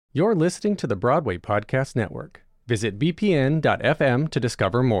You're listening to the Broadway Podcast Network. Visit bpn.fm to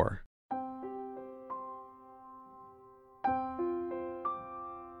discover more.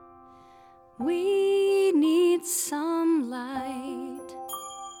 We need some light.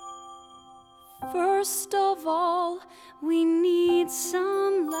 First of all, we need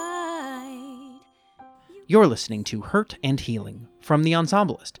some light. You're listening to Hurt and Healing from The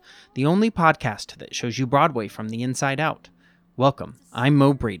Ensemblist, the only podcast that shows you Broadway from the inside out. Welcome, I'm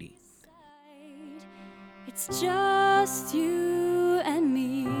Mo Brady. It's just you and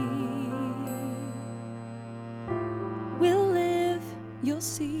me. We'll live, you'll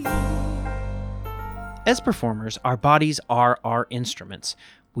see. As performers, our bodies are our instruments.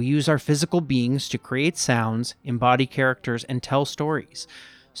 We use our physical beings to create sounds, embody characters, and tell stories.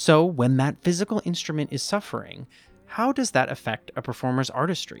 So, when that physical instrument is suffering, how does that affect a performer's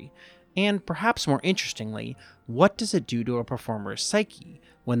artistry? And perhaps more interestingly, what does it do to a performer's psyche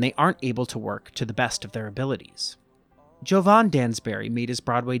when they aren't able to work to the best of their abilities? Jōvan Dansberry made his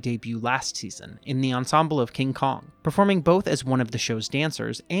Broadway debut last season in the ensemble of King Kong. Performing both as one of the show's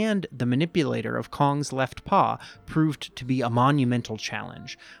dancers and the manipulator of Kong's left paw proved to be a monumental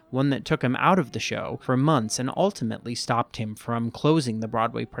challenge, one that took him out of the show for months and ultimately stopped him from closing the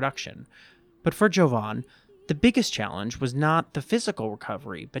Broadway production. But for Jōvan, the biggest challenge was not the physical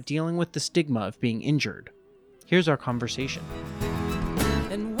recovery, but dealing with the stigma of being injured. Here's our conversation.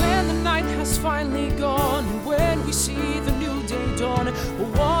 And when the night has finally gone, and when we see the new day dawn,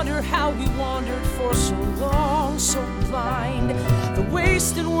 we'll wonder how we wandered for so long, so blind. The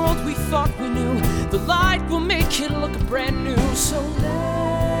wasted world we thought we knew, the light will make it look brand new. So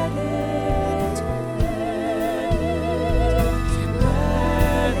let it,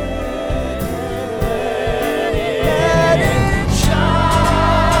 let it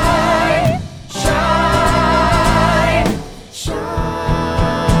shine, shine, shine.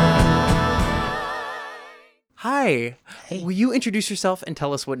 Hi. Hey. Will you introduce yourself and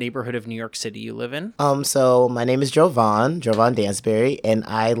tell us what neighborhood of New York City you live in? So my name is Jōvan Dansberry, and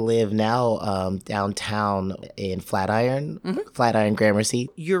I live now downtown in Flatiron Gramercy.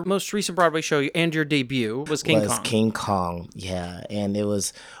 Your most recent Broadway show and your debut was King Kong. King Kong, yeah. And it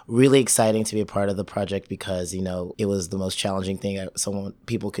was really exciting to be a part of the project because, you know, it was the most challenging thing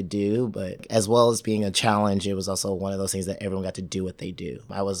people could do. But as well as being a challenge, it was also one of those things that everyone got to do what they do.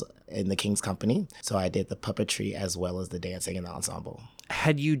 I was in the King's company, so I did the puppetry as well as the dancing in the ensemble.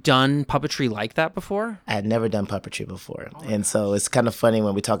 Had you done puppetry like that before? I had never done puppetry before. And so it's kind of funny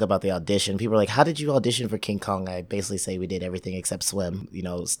when we talk about the audition. People are like, how did you audition for King Kong? I basically say we did everything except swim. You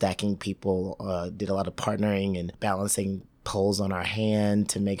know, stacking people, did a lot of partnering and balancing poles on our hand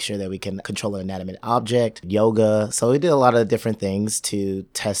to make sure that we can control an inanimate object, yoga. So we did a lot of different things to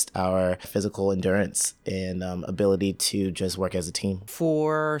test our physical endurance and ability to just work as a team.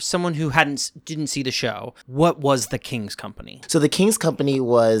 For someone who didn't see the show, what was the King's Company? So the King's Company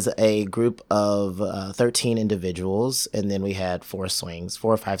was a group of 13 individuals, and then we had 4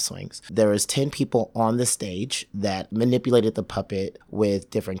 or 5 swings. There was 10 people on the stage that manipulated the puppet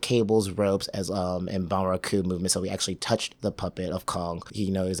with different cables, ropes, and banraku movement. So we actually touched the puppet of Kong.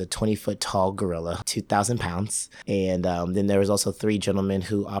 You know, he was a 20-foot tall gorilla, 2,000 pounds. And then there was also 3 gentlemen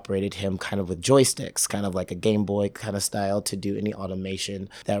who operated him kind of with joysticks, kind of like a Game Boy kind of style, to do any automation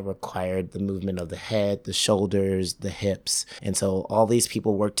that required the movement of the head, the shoulders, the hips. And so all these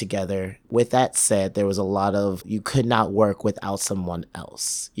people worked together. With that said, there was a lot of, you could not work without someone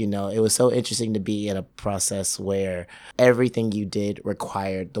else. You know, it was so interesting to be in a process where everything you did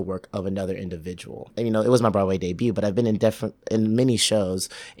required the work of another individual. And, you know, it was my Broadway debut, but I've been in many shows,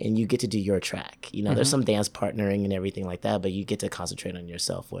 and you get to do your track. You know, there's some dance partnering and everything like that, but you get to concentrate on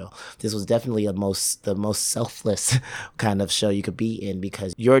yourself. Well, this was definitely the most selfless kind of show you could be in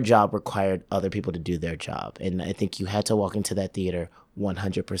because your job required other people to do their job. And I think you had to walk into that theater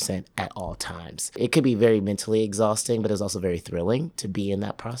 100% at all times. It could be very mentally exhausting, but it's also very thrilling to be in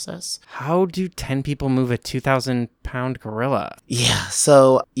that process. How do 10 people move a 2,000-pound gorilla? Yeah,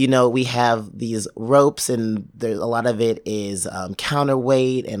 so, you know, we have these ropes, and there's a lot of it is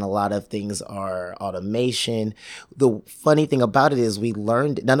counterweight, and a lot of things are automation. The funny thing about it is we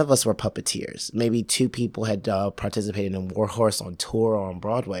learned, none of us were puppeteers. Maybe 2 people had participated in Warhorse on tour or on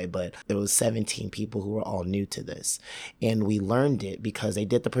Broadway, but there was 17 people who were all new to this. And we learned it because they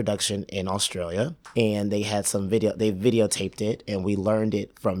did the production in Australia, and they had they videotaped it, and we learned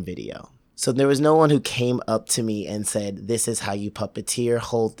it from video. So there was no one who came up to me and said, this is how you puppeteer,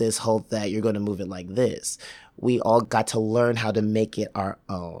 hold this, hold that, you're going to move it like this. We all got to learn how to make it our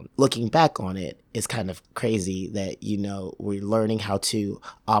own. Looking back on it, it's kind of crazy that, you know, we're learning how to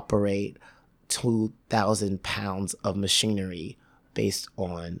operate 2,000 pounds of machinery based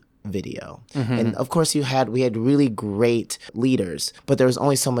on video. And of course we had really great leaders, but there was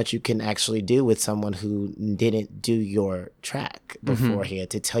only so much you can actually do with someone who didn't do your track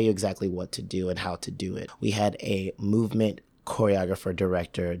beforehand to tell you exactly what to do and how to do it. We had a movement choreographer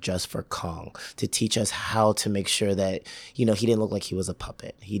director just for Kong to teach us how to make sure that, he didn't look like he was a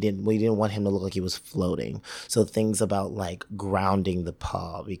puppet. We didn't want him to look like he was floating. So things about like grounding the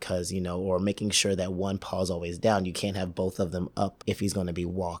paw because, or making sure that one paw is always down. You can't have both of them up if he's going to be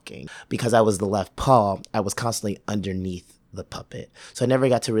walking. Because I was the left paw, I was constantly underneath the puppet. So I never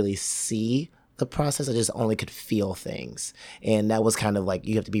got to really see the process. I just only could feel things. And that was kind of like,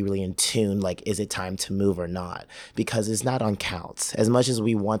 you have to be really in tune, like, is it time to move or not? Because it's not on counts. As much as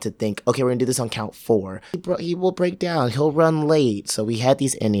we want to think, okay, we're gonna do this on count 4, he will break down, he'll run late. So we had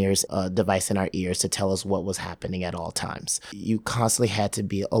these in-ears device in our ears to tell us what was happening at all times. You constantly had to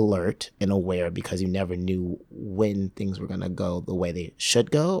be alert and aware because you never knew when things were gonna go the way they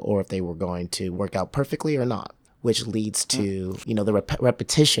should go or if they were going to work out perfectly or not, which leads to, the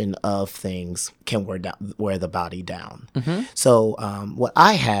repetition of things can wear the body down. So what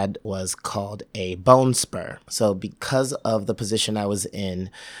I had was called a bone spur. So because of the position I was in,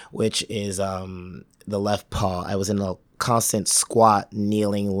 which is the left paw, I was in a constant squat,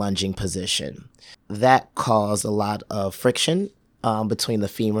 kneeling, lunging position. That caused a lot of friction between the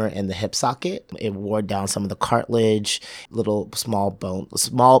femur and the hip socket. It wore down some of the cartilage, small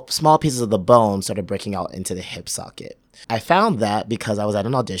pieces of the bone started breaking out into the hip socket. I found that because I was at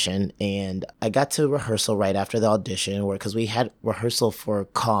an audition and I got to rehearsal right after the audition because we had rehearsal for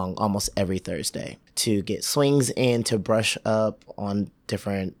Kong almost every Thursday to get swings in, to brush up on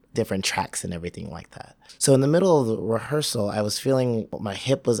different tracks and everything like that. So in the middle of the rehearsal, I was feeling my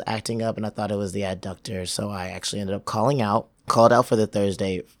hip was acting up and I thought it was the adductor. So I actually ended up called out for the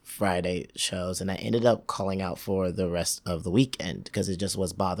Thursday, Friday shows, and I ended up calling out for the rest of the weekend because it just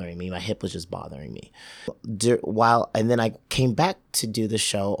was bothering me. My hip was just bothering me. And then I came back to do the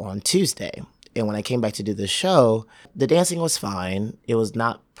show on Tuesday. And when I came back to do the show, the dancing was fine. It was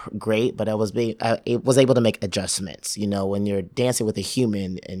not great, but I was able to make adjustments. When you're dancing with a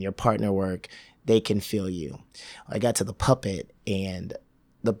human and your partner work, they can feel you. I got to the puppet and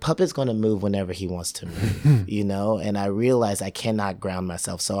the puppet's going to move whenever he wants to move, and I realized I cannot ground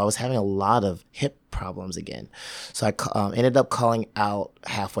myself. So I was having a lot of hip problems again. So I ended up calling out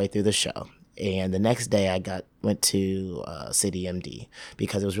halfway through the show. And the next day I went to City MD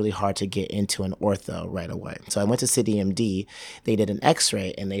because it was really hard to get into an ortho right away. So I went to City MD, they did an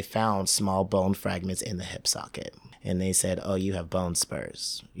x-ray and they found small bone fragments in the hip socket. And they said, oh, you have bone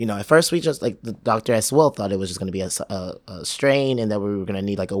spurs. At first we just, the doctor as well thought it was just going to be a strain and that we were going to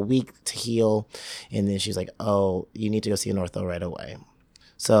need a week to heal. And then she's like, oh, you need to go see an ortho right away.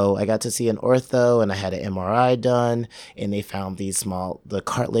 So I got to see an ortho and I had an MRI done and they found the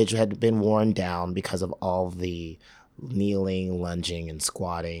cartilage had been worn down because of all the kneeling, lunging, and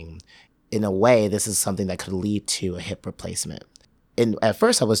squatting. In a way, this is something that could lead to a hip replacement. And at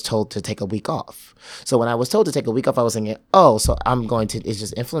first I was told to take a week off. So when I was told to take a week off, I was thinking, so it's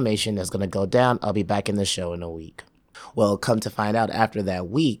just inflammation that's going to go down. I'll be back in the show in a week. Well, come to find out after that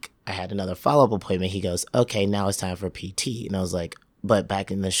week, I had another follow-up appointment. He goes, okay, now it's time for PT. And I was like, but back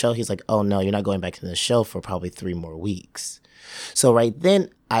in the show, he's like, oh no, you're not going back to the show for probably 3 more weeks. So right then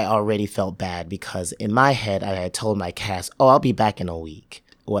I already felt bad because in my head, I had told my cast, I'll be back in a week.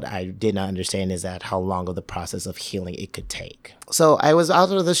 What I did not understand is that how long of the process of healing it could take. So I was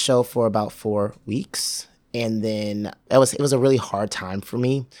out of the show for about 4 weeks. And then it was a really hard time for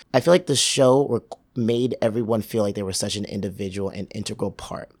me. I feel like the show made everyone feel like they were such an individual and integral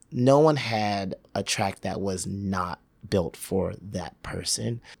part. No one had a track that was not built for that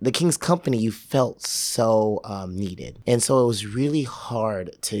person. The King's Company, you felt so needed. And so it was really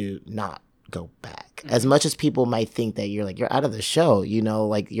hard to not go back. As much as people might think that you're out of the show,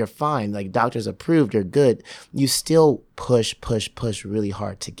 you're fine, doctors approved, you're good, you still push really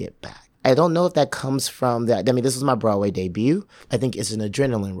hard to get back. I don't know if that comes from that. I mean, this was my Broadway debut. I think it's an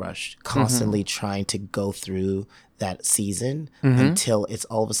adrenaline rush, constantly trying to go through that season until it's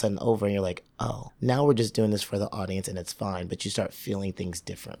all of a sudden over and you're like, oh, now we're just doing this for the audience and it's fine, but you start feeling things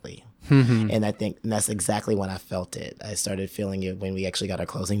differently. And I think that's exactly when I felt it. I started feeling it when we actually got our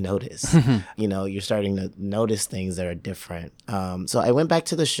closing notice. You're starting to notice things that are different. So I went back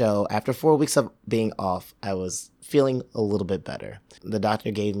to the show. After 4 weeks of being off, I was feeling a little bit better. The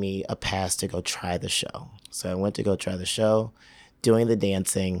doctor gave me a pass to go try the show. So I went to go try the show, doing the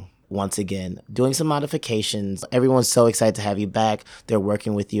dancing. Once again, doing some modifications. Everyone's so excited to have you back. They're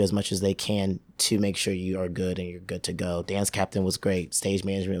working with you as much as they can to make sure you are good and you're good to go. Dance captain was great. Stage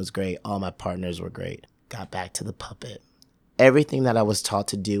management was great. All my partners were great. Got back to the puppet. everything that I was taught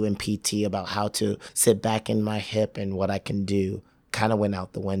to do in PT about how to sit back in my hip and what I can do kind of went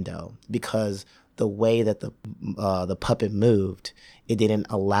out the window, because the way that the puppet moved, it didn't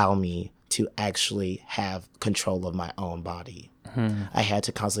allow me to actually have control of my own body. I had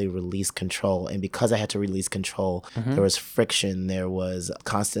to constantly release control. And because I had to release control, there was friction. There was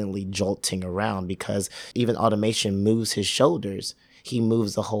constantly jolting around, because even automation moves his shoulders. He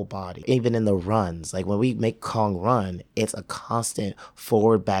moves the whole body. Even in the runs, like when we make Kong run, it's a constant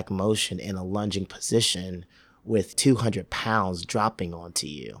forward back motion in a lunging position with 200 pounds dropping onto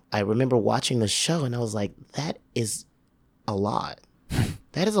you. I remember watching the show and I was like, that is a lot.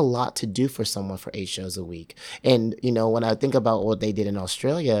 That is a lot to do for someone for 8 shows a week. And, you know, when I think about what they did in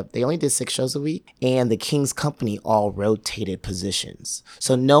Australia, they only did 6 shows a week, and the King's Company all rotated positions.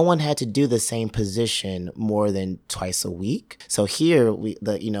 So no one had to do the same position more than twice a week. So here, we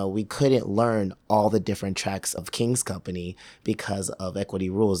couldn't learn all the different tracks of King's Company because of equity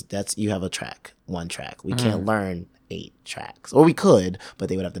rules. You have one track. We can't learn 8 tracks, or we could, but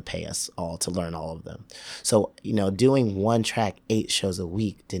they would have to pay us all to learn all of them. So, you know, doing one track 8 shows a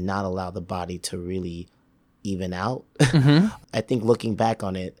week did not allow the body to really even out. I think looking back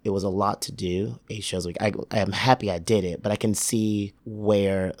on it, it was a lot to do, 8 shows a week. I am happy I did it, but I can see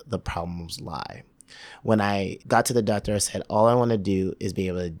where the problems lie. When I got to the doctor, I said, all I want to do is be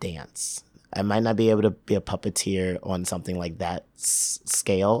able to dance. I might not be able to be a puppeteer on something like that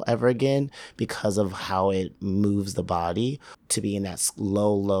scale ever again because of how it moves the body. To be in that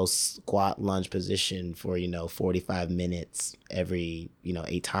low squat lunge position for, 45 minutes every,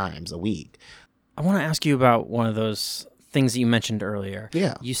 8 times a week. I want to ask you about one of those things that you mentioned earlier.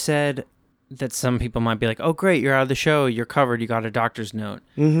 Yeah. You said that some people might be like, oh, great, you're out of the show, you're covered, you got a doctor's note.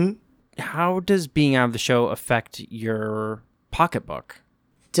 Mm-hmm. How does being out of the show affect your pocketbook?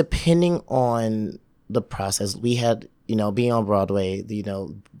 Depending on the process, we had, being on Broadway,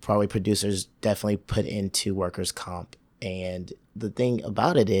 Broadway producers definitely put into workers' comp. And the thing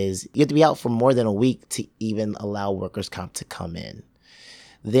about it is you have to be out for more than a week to even allow workers' comp to come in.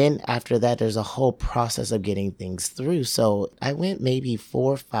 Then after that, there's a whole process of getting things through. So I went maybe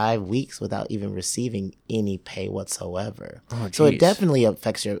 4 or 5 weeks without even receiving any pay whatsoever. Oh, so it definitely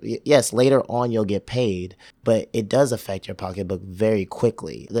affects yes, later on you'll get paid, but it does affect your pocketbook very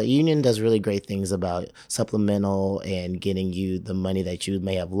quickly. The union does really great things about supplemental and getting you the money that you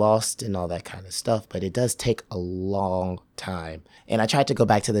may have lost and all that kind of stuff, but it does take a long time. And I tried to go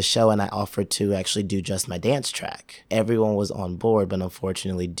back to the show and I offered to actually do just my dance track. Everyone was on board, but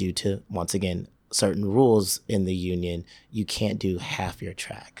unfortunately, due to, once again, certain rules in the union, you can't do half your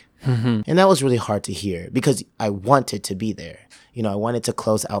track. And that was really hard to hear because I wanted to be there. I wanted to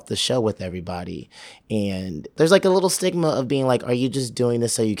close out the show with everybody. And there's like a little stigma of being like, are you just doing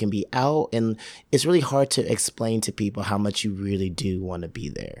this so you can be out? And it's really hard to explain to people how much you really do want to be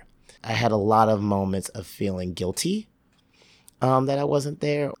there. I had a lot of moments of feeling guilty that I wasn't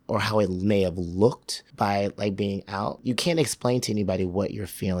there, or how it may have looked by like being out. You can't explain to anybody what you're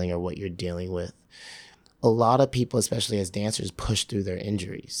feeling or what you're dealing with. A lot of people, especially as dancers, push through their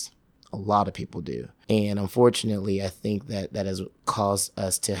injuries. A lot of people do. And unfortunately, I think that has caused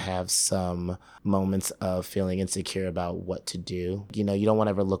us to have some moments of feeling insecure about what to do. You don't want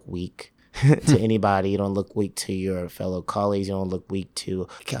to ever look weak to anybody. You don't look weak to your fellow colleagues. You don't look weak to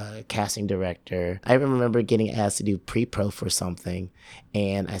a casting director. I remember getting asked to do pre-pro for something,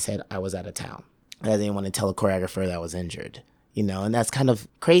 and I said I was out of town. I didn't want to tell a choreographer that I was injured. And that's kind of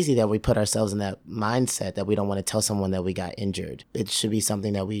crazy that we put ourselves in that mindset that we don't want to tell someone that we got injured. It should be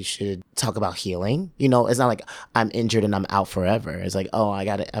something that we should talk about healing. It's not like I'm injured and I'm out forever. It's like, oh,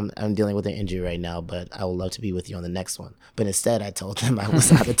 I'm dealing with an injury right now, but I would love to be with you on the next one. But instead, I told them I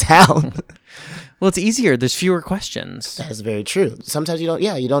was out of town. Well, it's easier. There's fewer questions. That's very true. Sometimes you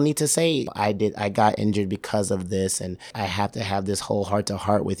don't need to say, I got injured because of this, and I have to have this whole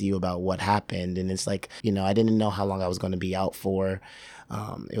heart-to-heart with you about what happened. And it's like, I didn't know how long I was going to be out for.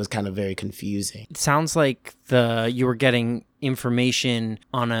 It was kind of very confusing. It sounds like you were getting information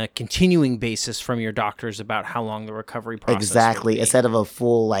on a continuing basis from your doctors about how long the recovery process Exactly. would be. Instead of a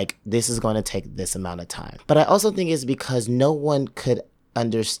full, this is going to take this amount of time. But I also think it's because no one could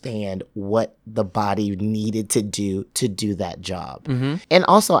understand what the body needed to do that job. And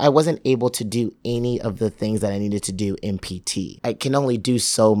also, I wasn't able to do any of the things that I needed to do in PT. I can only do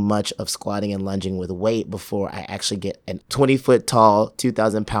so much of squatting and lunging with weight before I actually get a 20-foot tall,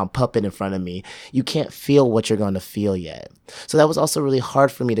 2,000-pound puppet in front of me. You can't feel what you're going to feel yet. So that was also really hard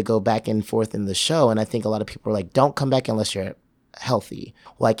for me to go back and forth in the show. And I think a lot of people are like, don't come back unless you're healthy.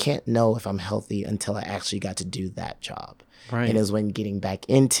 Well, I can't know if I'm healthy until I actually got to do that job. Right. And it was when getting back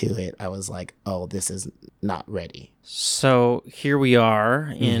into it, I was like, oh, this is not ready. So here we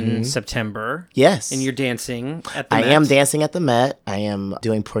are in September. Yes. And you're dancing at the I Met. am dancing at the Met. I am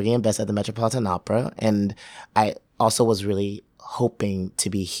doing Porgy and Bess at the Metropolitan Opera. And I also was really hoping to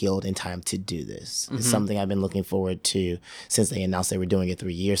be healed in time to do this. It's something I've been looking forward to since they announced they were doing it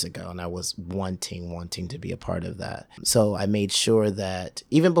 3 years ago, and I was wanting to be a part of that. So I made sure that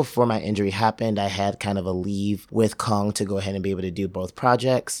even before my injury happened, I had kind of a leave with Kong to go ahead and be able to do both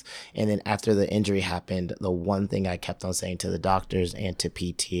projects. And then after the injury happened, the one thing I kept on saying to the doctors and to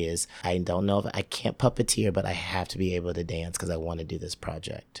PT is, I don't know if I can't puppeteer, but I have to be able to dance because I want to do this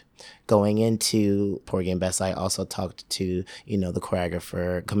project. Going into Porgy and Bess, I also talked to, the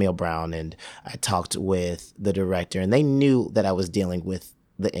choreographer, Camille Brown, and I talked with the director, and they knew that I was dealing with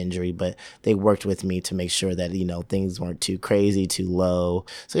the injury, but they worked with me to make sure that, things weren't too crazy, too low.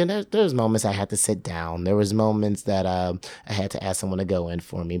 So there's moments I had to sit down. There was moments that I had to ask someone to go in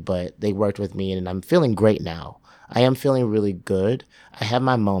for me, but they worked with me, and I'm feeling great now. I am feeling really good. I have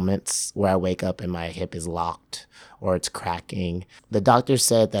my moments where I wake up and my hip is locked or it's cracking. The doctor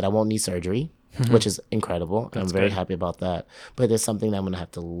said that I won't need surgery, which is incredible. I'm very happy about that. But it's something that I'm going to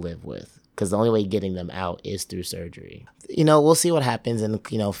have to live with because the only way getting them out is through surgery. We'll see what happens in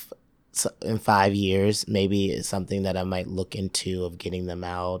 5 years. Maybe it's something that I might look into of getting them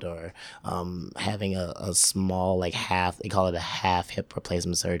out or having a small, they call it a half hip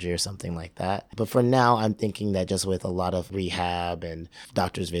replacement surgery or something like that. But for now, I'm thinking that just with a lot of rehab and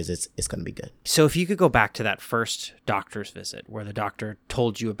doctor's visits, it's going to be good. So if you could go back to that first doctor's visit where the doctor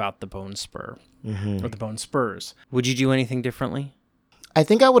told you about the bone spur or the bone spurs, would you do anything differently? I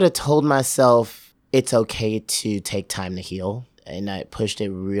think I would have told myself it's okay to take time to heal. And I pushed it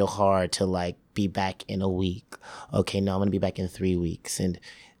real hard to be back in a week. Okay, no, I'm going to be back in 3 weeks. And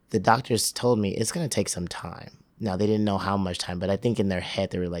the doctors told me it's going to take some time. Now, they didn't know how much time, but I think in their head,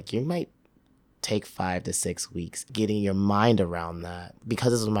 they were like, you might take 5 to 6 weeks getting your mind around that.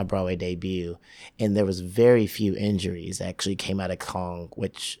 Because this was my Broadway debut, and there was very few injuries that actually came out of Kong,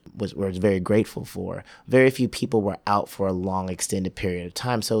 which we're very grateful for. Very few people were out for a long, extended period of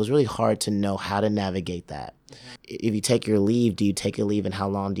time. So it was really hard to know how to navigate that. If you take your leave, do you take a leave and how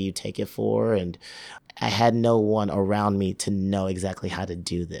long do you take it for? And I had no one around me to know exactly how to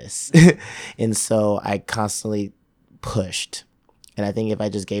do this. And so I constantly pushed. And I think if I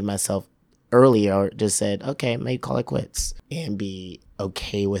just gave myself earlier, just said, okay, maybe call it quits and be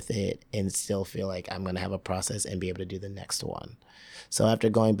okay with it and still feel like I'm going to have a process and be able to do the next one. So after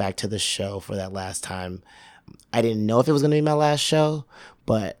going back to the show for that last time, I didn't know if it was going to be my last show,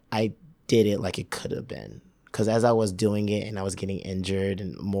 but I did it like it could have been. Because as I was doing it and I was getting injured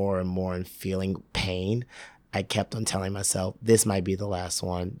and more and feeling pain, I kept on telling myself, this might be the last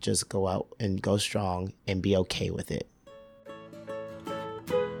one. Just go out and go strong and be okay with it.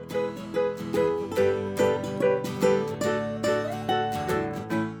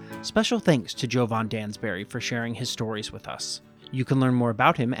 Special thanks to Jōvan Dansberry for sharing his stories with us. You can learn more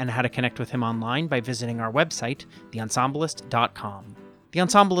about him and how to connect with him online by visiting our website, theensemblist.com. The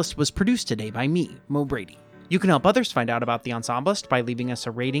Ensemblist was produced today by me, Mo Brady. You can help others find out about The Ensemblist by leaving us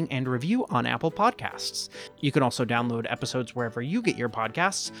a rating and review on Apple Podcasts. You can also download episodes wherever you get your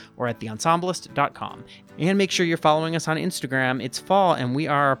podcasts or at theensemblist.com. And make sure you're following us on Instagram. It's fall and we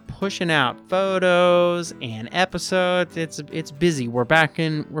are pushing out photos and episodes. It's busy. We're back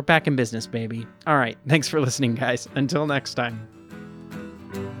in business, baby. All right. Thanks for listening, guys. Until next time.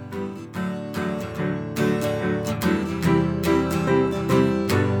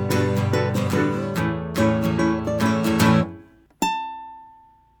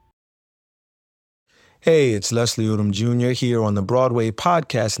 Hey, it's Leslie Odom Jr. here on the Broadway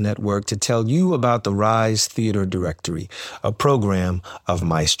Podcast Network to tell you about the Rise Theater Directory, a program of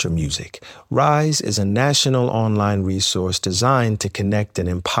Maestro Music. Rise is a national online resource designed to connect and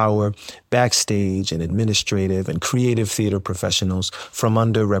empower backstage and administrative and creative theater professionals from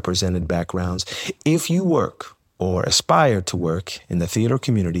underrepresented backgrounds. If you work or aspire to work in the theater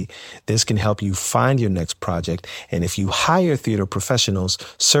community, this can help you find your next project. And if you hire theater professionals,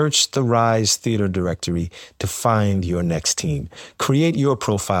 search the Rise Theater Directory to find your next team. Create your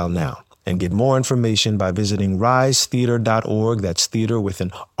profile now and get more information by visiting risetheater.org. That's theater with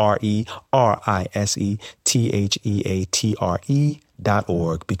an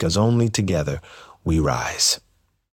RERISETHEATRE.org, because only together we rise.